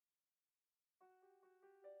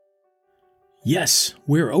Yes,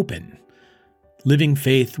 we're open. Living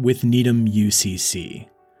Faith with Needham UCC,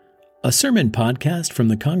 a sermon podcast from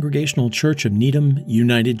the Congregational Church of Needham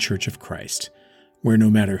United Church of Christ, where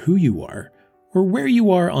no matter who you are or where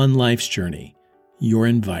you are on life's journey, you're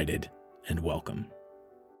invited and welcome.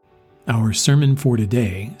 Our sermon for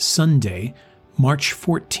today, Sunday, March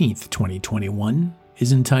 14th, 2021,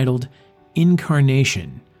 is entitled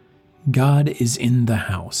Incarnation, God is in the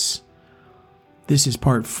House. This is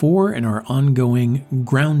part 4 in our ongoing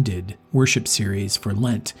Grounded worship series for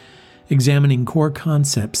Lent, examining core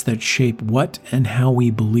concepts that shape what and how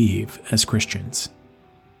we believe as Christians.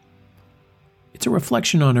 It's a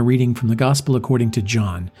reflection on a reading from the Gospel according to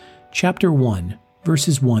John, chapter 1,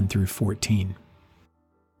 verses 1 through 14.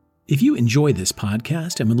 If you enjoy this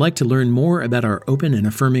podcast and would like to learn more about our open and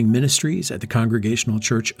affirming ministries at the Congregational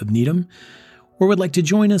Church of Needham, or would like to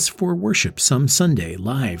join us for worship some Sunday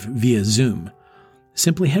live via Zoom,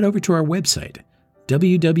 simply head over to our website,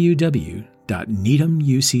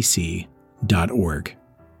 www.needhamucc.org.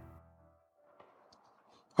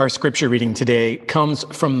 Our scripture reading today comes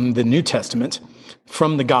from the New Testament,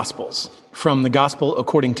 from the Gospels, from the Gospel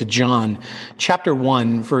according to John, chapter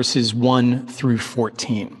 1, verses 1 through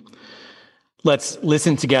 14. Let's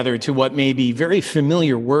listen together to what may be very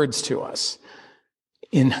familiar words to us,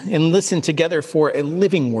 and listen together for a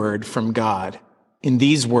living word from God in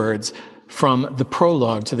these words from the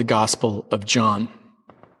prologue to the Gospel of John.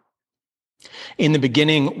 In the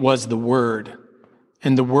beginning was the Word,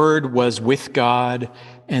 and the Word was with God,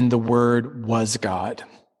 and the Word was God.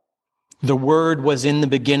 The Word was in the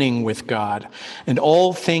beginning with God, and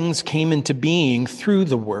all things came into being through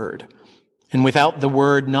the Word, and without the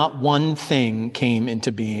Word not one thing came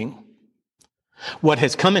into being. What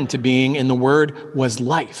has come into being in the Word was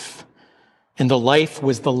life, and the life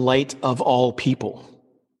was the light of all people.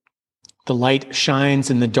 The light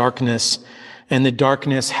shines in the darkness, and the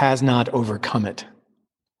darkness has not overcome it.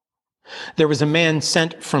 There was a man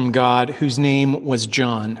sent from God whose name was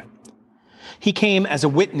John. He came as a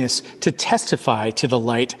witness to testify to the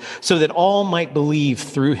light, so that all might believe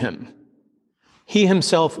through him. He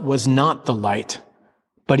himself was not the light,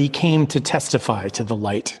 but he came to testify to the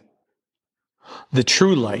light. The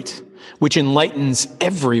true light, which enlightens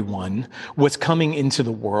everyone, was coming into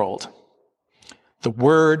the world. The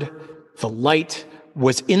Word, the light,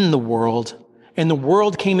 was in the world, and the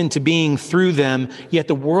world came into being through them, yet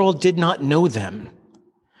the world did not know them.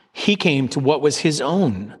 He came to what was his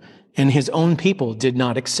own, and his own people did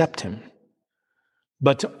not accept him.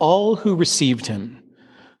 But to all who received him,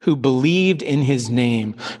 who believed in his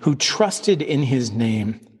name, who trusted in his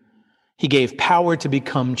name, he gave power to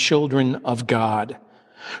become children of God,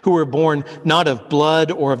 who were born not of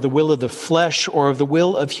blood or of the will of the flesh or of the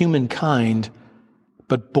will of humankind,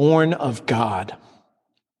 but born of God.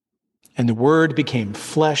 And the Word became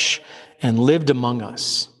flesh and lived among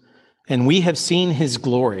us. And we have seen his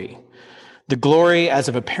glory, the glory as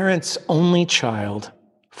of a parent's only child,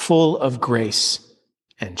 full of grace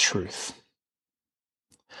and truth.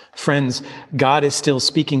 Friends, God is still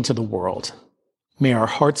speaking to the world. May our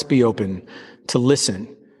hearts be open to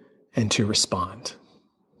listen and to respond.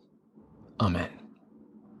 Amen.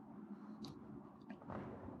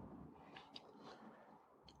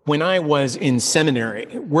 When I was in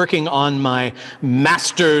seminary, working on my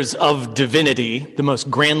Master's of Divinity, the most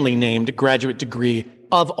grandly named graduate degree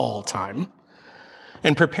of all time,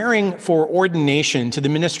 and preparing for ordination to the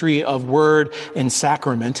ministry of Word and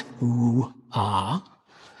Sacrament, I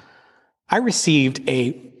received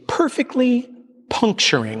a perfectly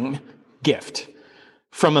puncturing gift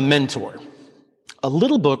from a mentor, a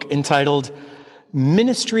little book entitled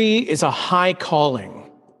Ministry is a High Calling,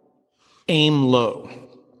 Aim Low,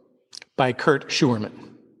 by Kurt Schuermann.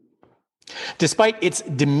 Despite its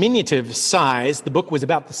diminutive size, the book was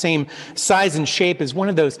about the same size and shape as one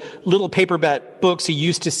of those little paperback books you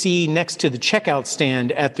used to see next to the checkout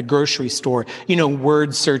stand at the grocery store,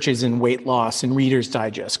 word searches and weight loss and Reader's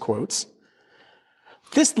Digest quotes.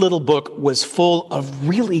 This little book was full of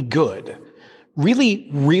really good,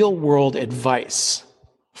 really real-world advice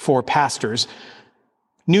for pastors,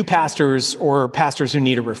 new pastors, or pastors who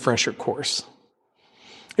need a refresher course.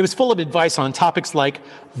 It was full of advice on topics like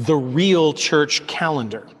the real church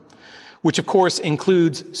calendar, which of course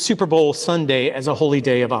includes Super Bowl Sunday as a holy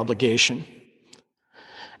day of obligation,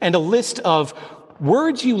 and a list of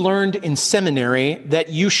words you learned in seminary that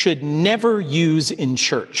you should never use in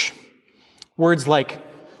church. Words like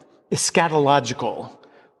eschatological,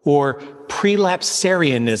 or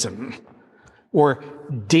prelapsarianism, or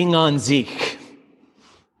Ding an sich.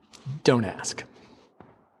 Don't ask.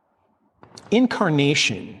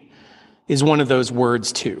 Incarnation is one of those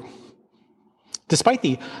words too. Despite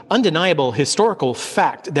the undeniable historical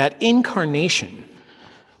fact that incarnation,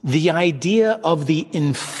 the idea of the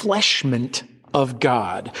enfleshment of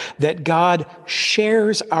God, that God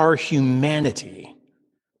shares our humanity,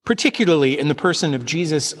 particularly in the person of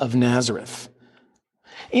Jesus of Nazareth.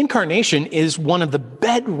 Incarnation is one of the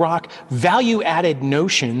bedrock value-added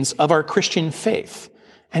notions of our Christian faith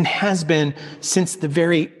and has been since the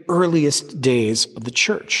very earliest days of the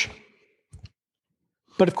church.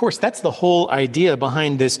 But of course, that's the whole idea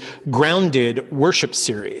behind this grounded worship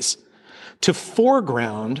series, to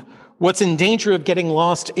foreground what's in danger of getting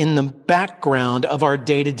lost in the background of our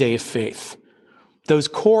day-to-day faith, those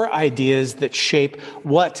core ideas that shape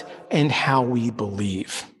what and how we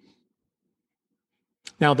believe.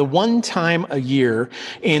 Now, the one time a year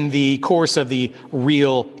in the course of the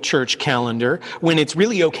real church calendar when it's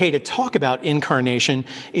really okay to talk about incarnation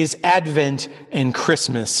is Advent and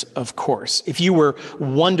Christmas, of course. If you were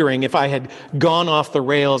wondering if I had gone off the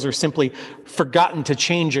rails or simply forgotten to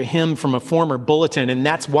change a hymn from a former bulletin, and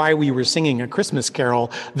that's why we were singing a Christmas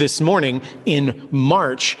carol this morning in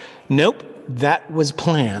March, nope, that was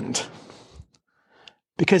planned.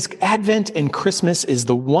 Because Advent and Christmas is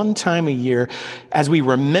the one time a year, as we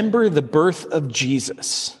remember the birth of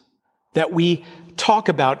Jesus, that we talk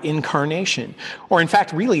about incarnation. Or in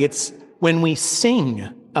fact, really, it's when we sing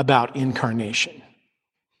about incarnation.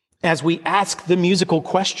 As we ask the musical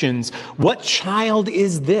questions, what child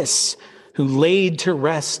is this who laid to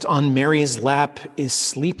rest on Mary's lap is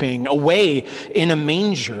sleeping away in a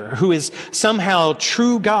manger, who is somehow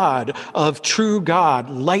true God of true God,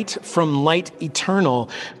 light from light eternal,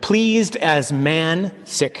 pleased as man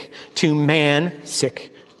sick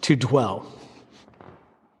to dwell.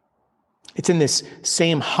 It's in this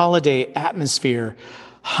same holiday atmosphere,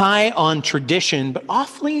 high on tradition, but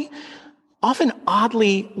often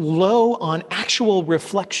oddly low on actual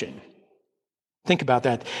reflection. Think about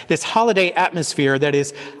that. This holiday atmosphere that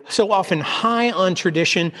is so often high on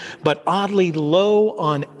tradition, but oddly low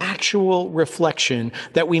on actual reflection,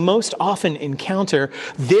 that we most often encounter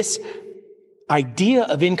this idea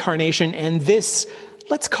of incarnation and this,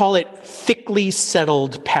 let's call it, thickly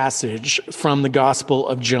settled passage from the Gospel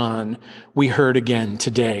of John we heard again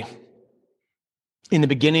today. In the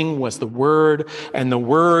beginning was the Word, and the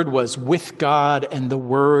Word was with God, and the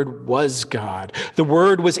Word was God. The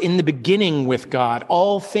Word was in the beginning with God.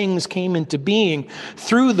 All things came into being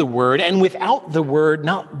through the Word, and without the Word,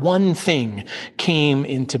 not one thing came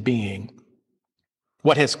into being.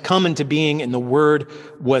 What has come into being in the Word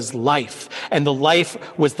was life, and the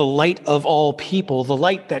life was the light of all people, the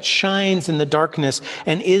light that shines in the darkness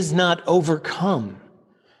and is not overcome.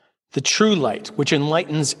 The true light, which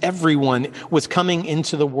enlightens everyone, was coming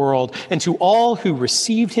into the world. And to all who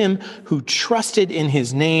received him, who trusted in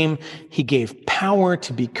his name, he gave power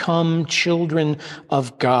to become children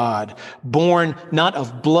of God, born not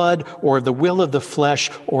of blood or of the will of the flesh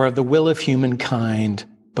or of the will of humankind,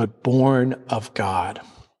 but born of God.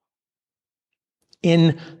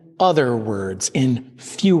 In other words, in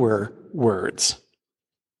fewer words,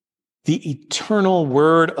 the eternal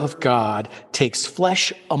Word of God takes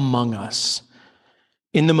flesh among us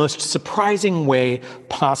in the most surprising way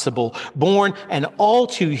possible, born an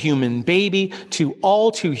all-too-human baby to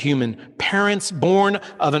all-too-human parents, born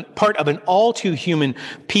of part of an all-too-human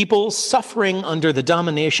people, suffering under the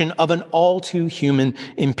domination of an all-too-human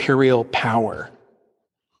imperial power.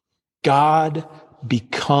 God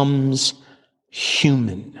becomes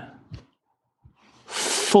human,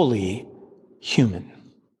 fully human.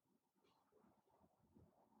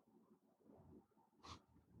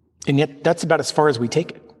 And yet, that's about as far as we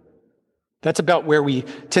take it. That's about where we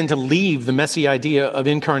tend to leave the messy idea of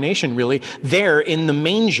incarnation, really, there in the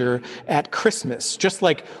manger at Christmas, just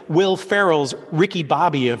like Will Ferrell's Ricky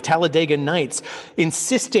Bobby of Talladega Nights,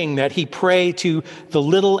 insisting that he pray to the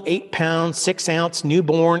little 8-pound, 6-ounce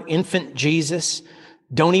newborn infant Jesus.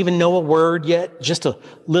 Don't even know a word yet, just a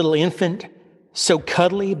little infant, so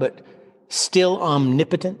cuddly, but still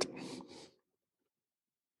omnipotent.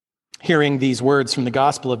 Hearing these words from the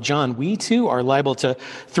Gospel of John, we too are liable to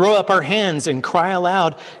throw up our hands and cry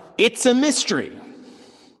aloud, "It's a mystery,"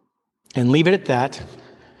 and leave it at that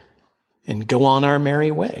and go on our merry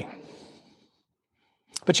way.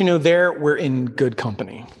 But there we're in good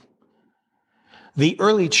company. The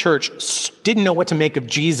early church didn't know what to make of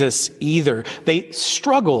Jesus either. They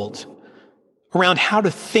struggled around how to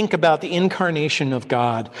think about the incarnation of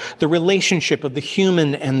God, the relationship of the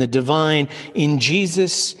human and the divine in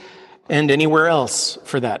Jesus and anywhere else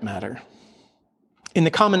for that matter. in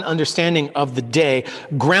the common understanding of the day,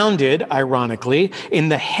 grounded, ironically, in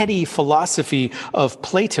the heady philosophy of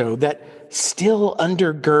Plato that still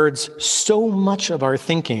undergirds so much of our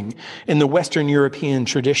thinking in the Western European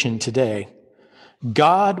tradition today.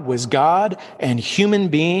 God was God, and human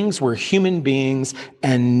beings were human beings,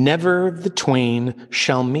 and never the twain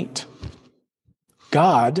shall meet.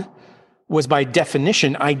 God was by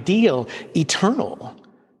definition ideal, eternal,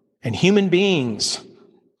 and human beings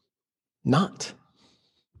not.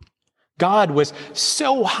 God was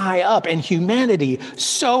so high up and humanity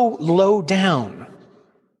so low down.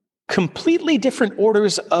 Completely different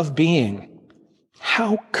orders of being.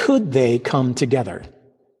 How could they come together,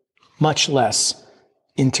 much less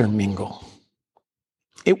intermingle?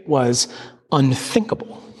 It was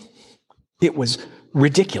unthinkable. It was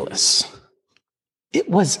ridiculous. It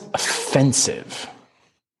was offensive.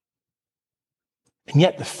 And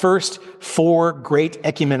yet the first four great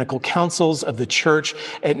ecumenical councils of the church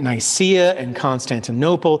at Nicaea and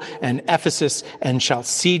Constantinople and Ephesus and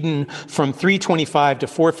Chalcedon from 325 to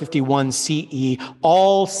 451 CE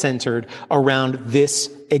all centered around this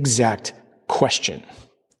exact question.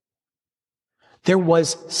 There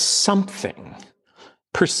was something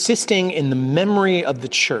persisting in the memory of the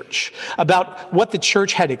church about what the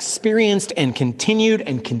church had experienced and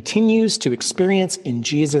continues to experience in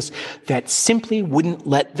Jesus that simply wouldn't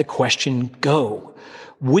let the question go,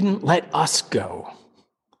 wouldn't let us go.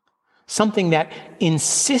 Something that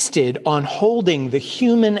insisted on holding the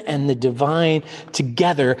human and the divine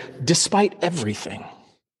together despite everything.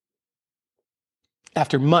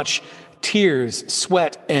 After much tears,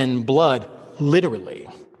 sweat, and blood, literally,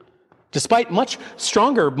 despite much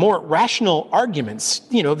stronger, more rational arguments,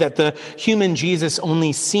 that the human Jesus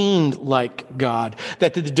only seemed like God,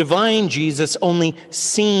 that the divine Jesus only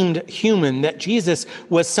seemed human, that Jesus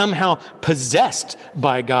was somehow possessed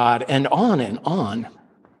by God, and on and on.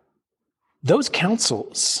 Those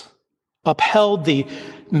councils upheld the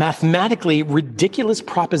mathematically ridiculous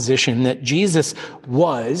proposition that Jesus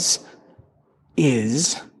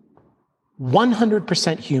is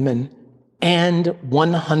 100% human and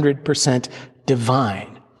 100%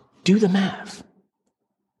 divine. Do the math.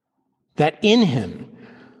 That in him,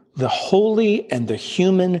 the holy and the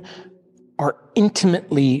human are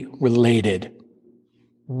intimately related,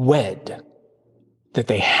 wed, that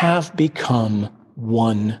they have become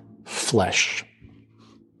one flesh.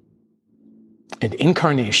 And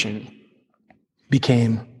incarnation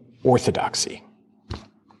became orthodoxy.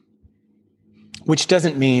 Which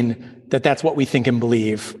doesn't mean that that's what we think and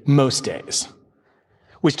believe most days.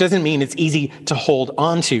 Which doesn't mean it's easy to hold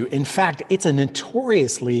on to. In fact, it's a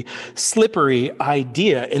notoriously slippery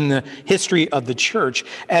idea in the history of the church,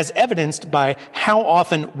 as evidenced by how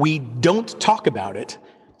often we don't talk about it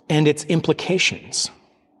and its implications.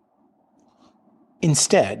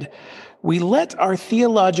 Instead, we let our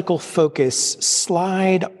theological focus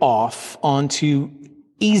slide off onto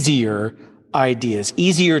easier ideas,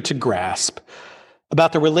 easier to grasp,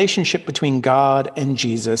 about the relationship between God and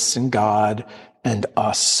Jesus and God and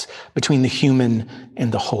us, between the human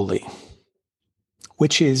and the holy,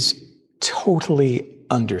 which is totally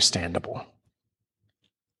understandable.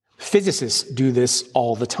 Physicists do this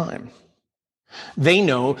all the time. They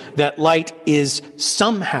know that light is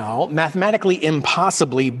somehow, mathematically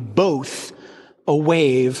impossibly, both a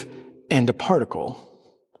wave and a particle.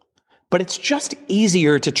 But it's just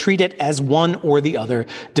easier to treat it as one or the other,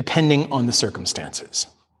 depending on the circumstances.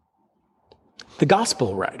 The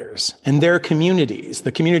gospel writers and their communities,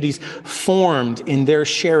 the communities formed in their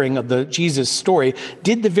sharing of the Jesus story,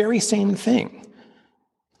 did the very same thing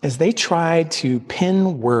as they tried to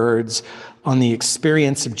pin words on the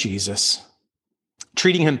experience of Jesus,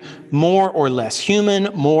 treating him more or less human,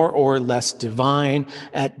 more or less divine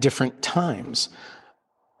at different times.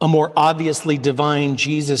 A more obviously divine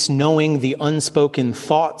Jesus knowing the unspoken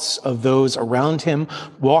thoughts of those around him,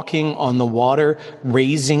 walking on the water,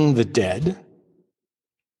 raising the dead,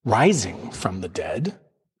 rising from the dead.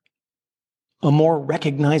 A more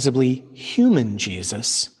recognizably human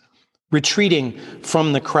Jesus, retreating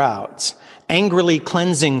from the crowds, angrily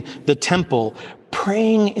cleansing the temple,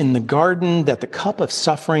 praying in the garden that the cup of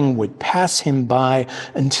suffering would pass him by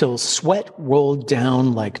until sweat rolled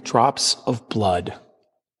down like drops of blood.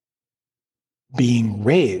 Being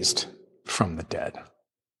raised from the dead.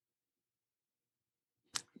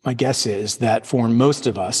 My guess is that for most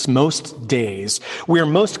of us, most days, we're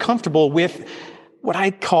most comfortable with what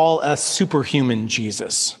I'd call a superhuman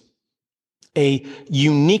Jesus, a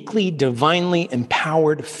uniquely divinely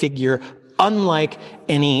empowered figure unlike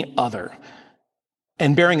any other,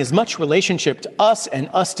 and bearing as much relationship to us and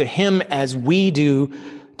us to him as we do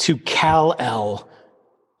to Kal-El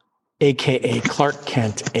aka Clark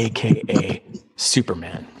Kent, aka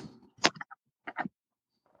Superman.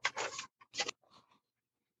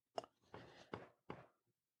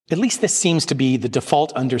 At least this seems to be the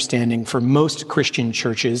default understanding for most Christian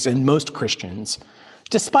churches and most Christians,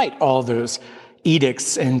 despite all those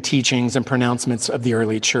edicts and teachings and pronouncements of the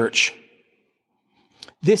early church.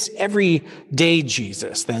 This everyday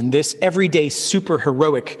Jesus, then, this everyday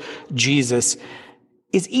superheroic Jesus,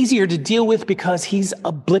 is easier to deal with because he's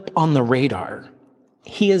a blip on the radar.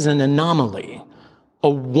 He is an anomaly, a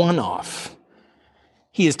one-off.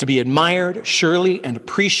 He is to be admired, surely, and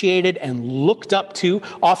appreciated and looked up to,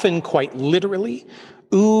 often quite literally,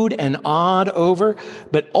 oohed and awed over,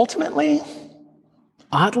 but ultimately,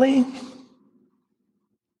 oddly,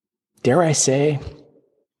 dare I say,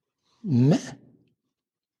 meh.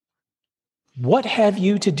 What have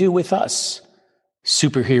you to do with us,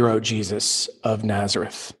 superhero Jesus of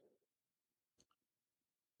Nazareth?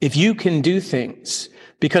 If you can do things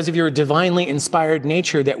because of your divinely inspired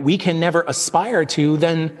nature that we can never aspire to,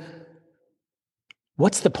 then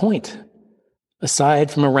what's the point,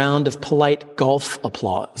 aside from a round of polite golf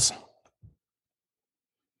applause?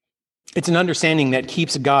 It's an understanding that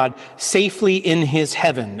keeps God safely in his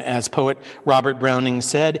heaven, as poet Robert Browning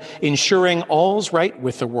said, ensuring all's right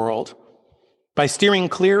with the world, by steering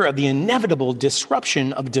clear of the inevitable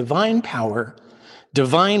disruption of divine power,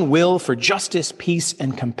 divine will for justice, peace,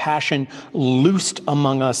 and compassion loosed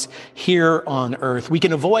among us here on earth. We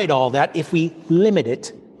can avoid all that if we limit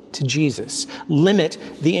it to Jesus, limit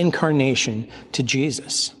the incarnation to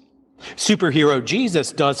Jesus. Superhero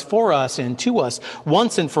Jesus does for us and to us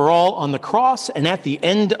once and for all on the cross and at the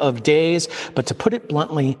end of days, but to put it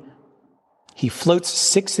bluntly, he floats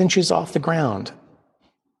 6 inches off the ground.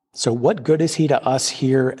 So what good is he to us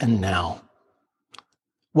here and now?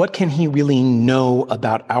 What can he really know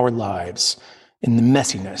about our lives in the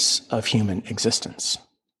messiness of human existence?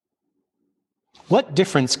 What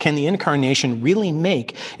difference can the incarnation really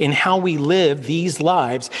make in how we live these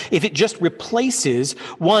lives if it just replaces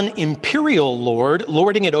one imperial Lord,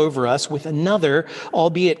 lording it over us, with another,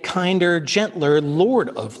 albeit kinder, gentler, Lord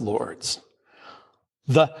of Lords?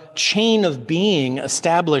 The chain of being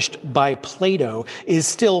established by Plato is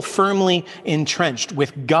still firmly entrenched,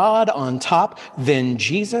 with God on top, then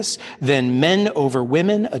Jesus, then men over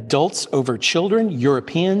women, adults over children,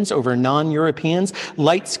 Europeans over non-Europeans,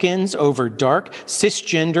 light skins over dark,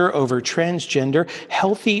 cisgender over transgender,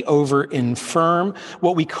 healthy over infirm,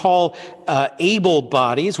 what we call able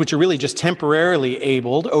bodies, which are really just temporarily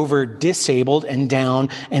abled, over disabled, and down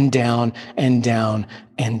and down and down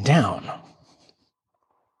and down.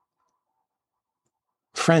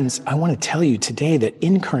 Friends, I want to tell you today that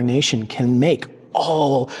incarnation can make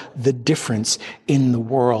all the difference in the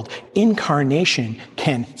world. Incarnation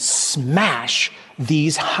can smash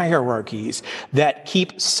these hierarchies that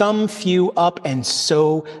keep some few up and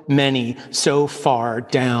so many so far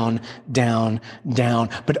down, down, down.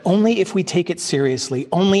 But only if we take it seriously,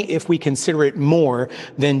 only if we consider it more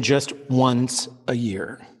than just once a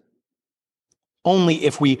year. Only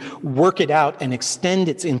if we work it out and extend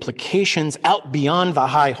its implications out beyond the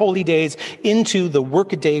high holy days into the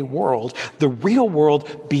workaday world, the real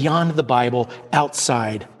world beyond the Bible,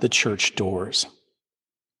 outside the church doors.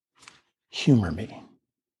 Humor me.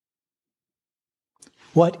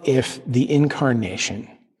 What if the incarnation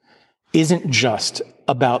isn't just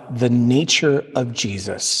about the nature of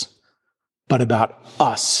Jesus, but about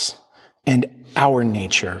us and our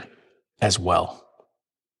nature as well?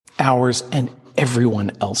 Ours and everyone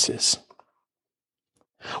else's.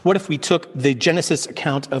 What if we took the Genesis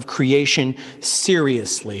account of creation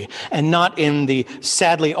seriously, and not in the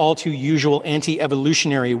sadly all too usual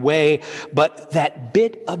anti-evolutionary way, but that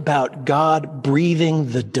bit about God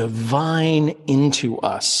breathing the divine into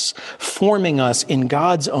us, forming us in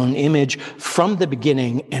God's own image from the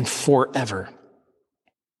beginning and forever?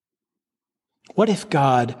 What if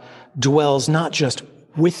God dwells not just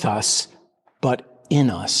with us, but in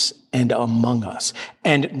us and among us,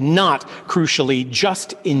 and not, crucially,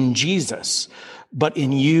 just in Jesus, but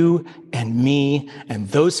in you and me and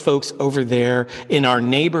those folks over there, in our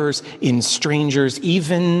neighbors, in strangers,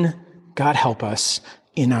 even, God help us,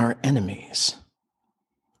 in our enemies.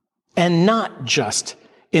 And not just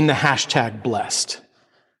in the #blessed,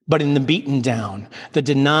 but in the beaten down, the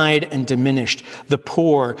denied and diminished, the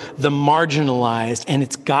poor, the marginalized, and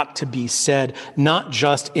it's got to be said, not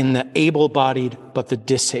just in the able-bodied, but the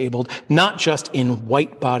disabled, not just in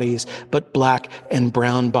white bodies, but black and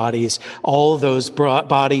brown bodies, all those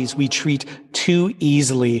bodies we treat too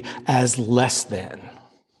easily as less than.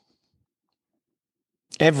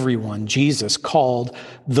 everyone Jesus called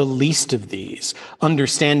the least of these,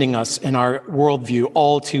 understanding us and our worldview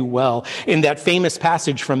all too well. In that famous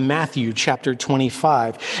passage from Matthew chapter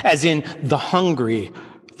 25, as in the hungry,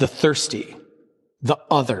 the thirsty, the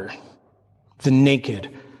other, the naked,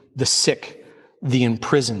 the sick, the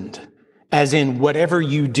imprisoned, as in whatever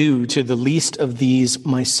you do to the least of these,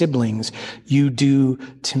 my siblings, you do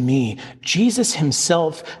to me. Jesus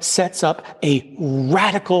himself sets up a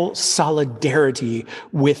radical solidarity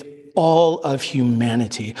with all of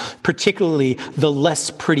humanity, particularly the less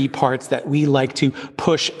pretty parts that we like to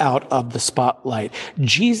push out of the spotlight.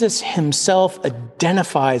 Jesus himself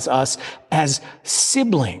identifies us as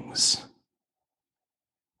siblings.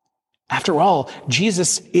 After all,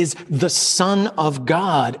 Jesus is the Son of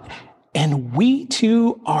God, and we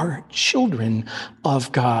too are children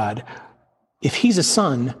of God. If he's a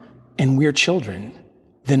son and we're children,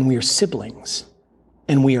 then we're siblings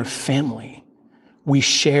and we are family. We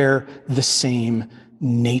share the same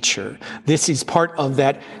nature. This is part of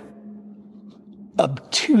that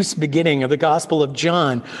obtuse beginning of the Gospel of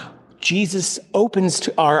John. Jesus opens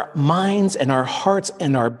to our minds and our hearts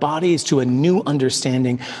and our bodies to a new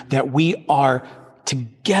understanding that we are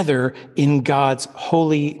together in God's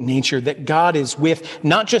holy nature, that God is with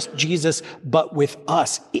not just Jesus, but with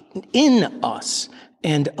us, in us,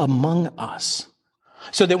 and among us.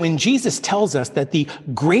 So that when Jesus tells us that the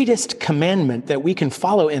greatest commandment that we can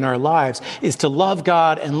follow in our lives is to love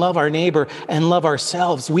God and love our neighbor and love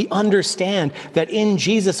ourselves, we understand that in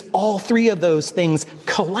Jesus, all three of those things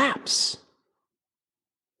collapse.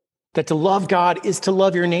 That to love God is to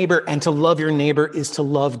love your neighbor, and to love your neighbor is to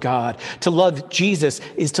love God. To love Jesus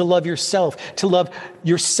is to love yourself. To love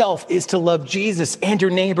yourself is to love Jesus and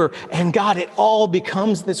your neighbor and God. It all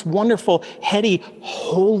becomes this wonderful, heady,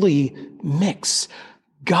 holy mix.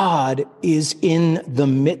 God is in the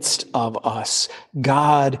midst of us.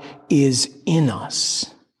 God is in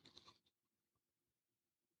us.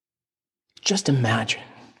 Just imagine.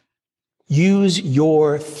 Use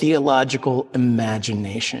your theological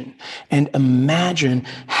imagination and imagine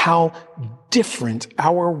how different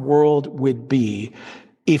our world would be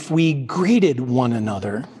if we greeted one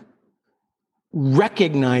another,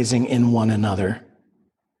 recognizing in one another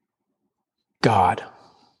God,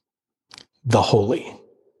 the holy,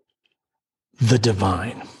 the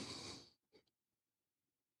divine.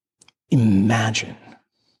 Imagine.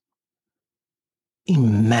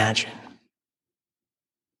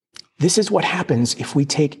 This is what happens if we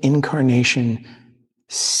take incarnation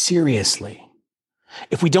seriously.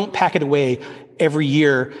 If we don't pack it away every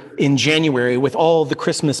year in January with all the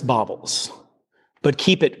Christmas baubles, but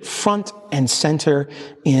keep it front and center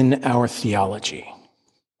in our theology.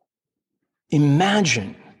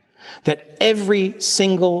 Imagine that every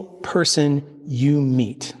single person you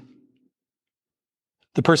meet,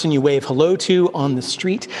 the person you wave hello to on the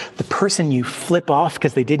street, the person you flip off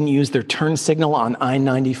because they didn't use their turn signal on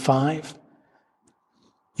I-95,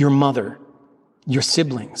 your mother, your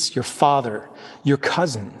siblings, your father, your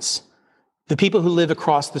cousins, the people who live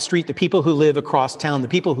across the street, the people who live across town, the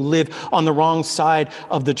people who live on the wrong side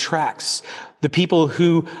of the tracks, the people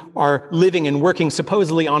who are living and working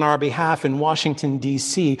supposedly on our behalf in Washington,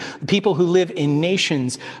 D.C., the people who live in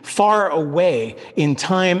nations far away in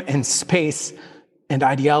time and space and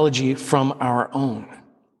ideology from our own.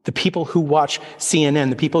 The people who watch CNN,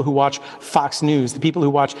 the people who watch Fox News, the people who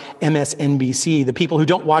watch MSNBC, the people who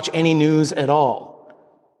don't watch any news at all.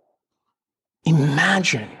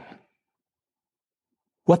 Imagine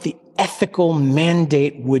what the ethical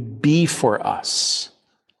mandate would be for us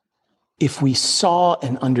if we saw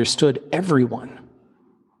and understood everyone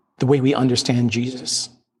the way we understand Jesus.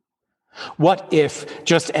 What if,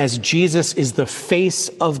 just as Jesus is the face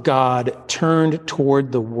of God turned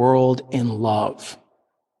toward the world in love,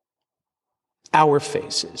 our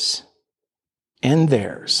faces and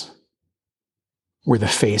theirs were the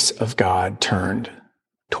face of God turned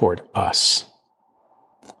toward us,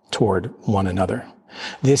 toward one another?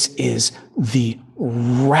 This is the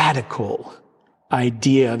radical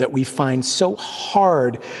idea that we find so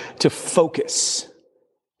hard to focus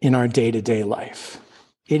in our day-to-day life.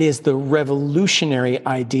 It is the revolutionary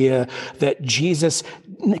idea that Jesus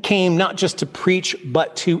came not just to preach,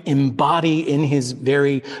 but to embody in his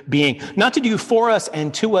very being. Not to do for us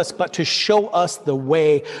and to us, but to show us the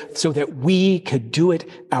way so that we could do it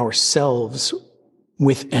ourselves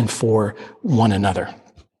with and for one another.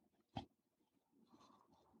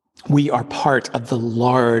 We are part of the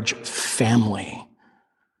large family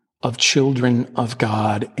of children of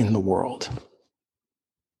God in the world.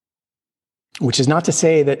 Which is not to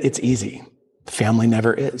say that it's easy. Family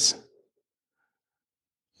never is.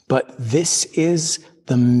 But this is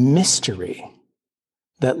the mystery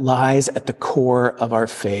that lies at the core of our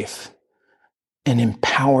faith and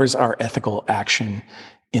empowers our ethical action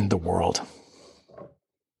in the world.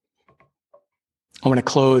 I want to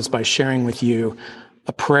close by sharing with you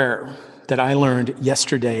a prayer that I learned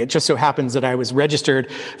yesterday. It just so happens that I was registered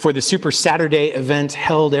for the Super Saturday event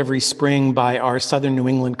held every spring by our Southern New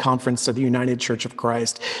England Conference of the United Church of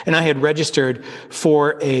Christ. And I had registered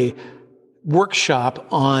for a workshop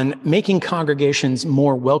on making congregations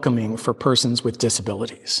more welcoming for persons with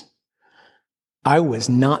disabilities. I was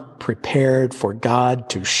not prepared for God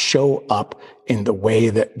to show up in the way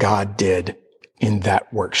that God did in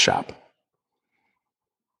that workshop.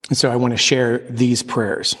 And so I want to share these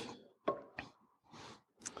prayers.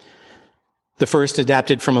 The first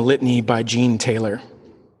adapted from a litany by Gene Taylor.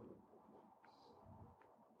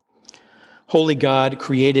 Holy God,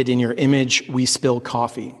 created in your image, we spill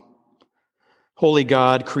coffee. Holy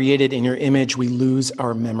God, created in your image, we lose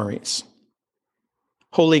our memories.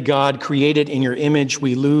 Holy God, created in your image,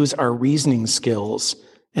 we lose our reasoning skills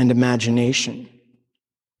and imagination.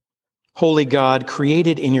 Holy God,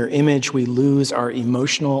 created in your image, we lose our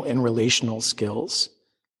emotional and relational skills.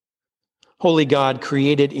 Holy God,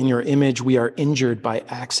 created in your image, we are injured by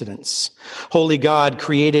accidents. Holy God,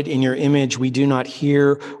 created in your image, we do not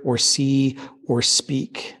hear or see or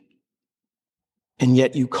speak. And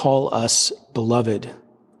yet you call us beloved.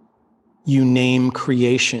 You name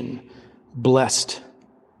creation blessed.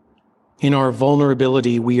 In our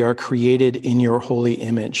vulnerability, we are created in your holy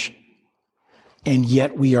image. And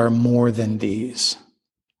yet we are more than these.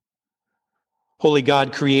 Holy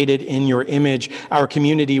God, created in your image, our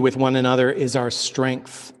community with one another is our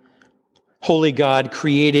strength. Holy God,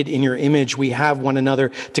 created in your image, we have one another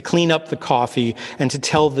to clean up the coffee and to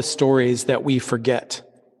tell the stories that we forget.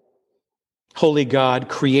 Holy God,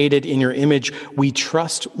 created in your image, we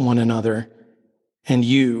trust one another and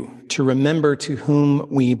you to remember to whom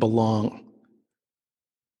we belong.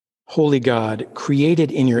 Holy God,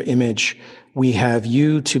 created in your image, we have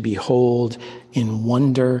you to behold in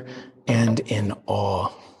wonder and in awe.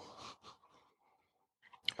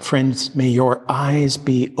 Friends, may your eyes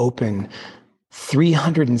be open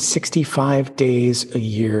 365 days a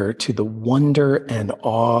year to the wonder and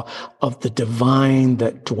awe of the divine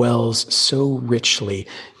that dwells so richly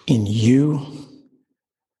in you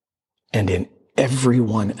and in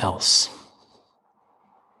everyone else.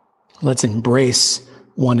 Let's embrace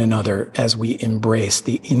one another as we embrace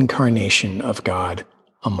the incarnation of God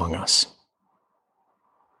among us.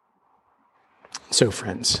 So,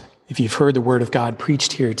 friends, if you've heard the word of God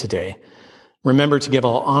preached here today, remember to give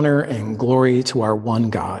all honor and glory to our one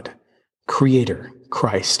God, Creator,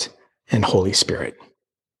 Christ, and Holy Spirit.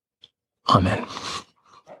 Amen.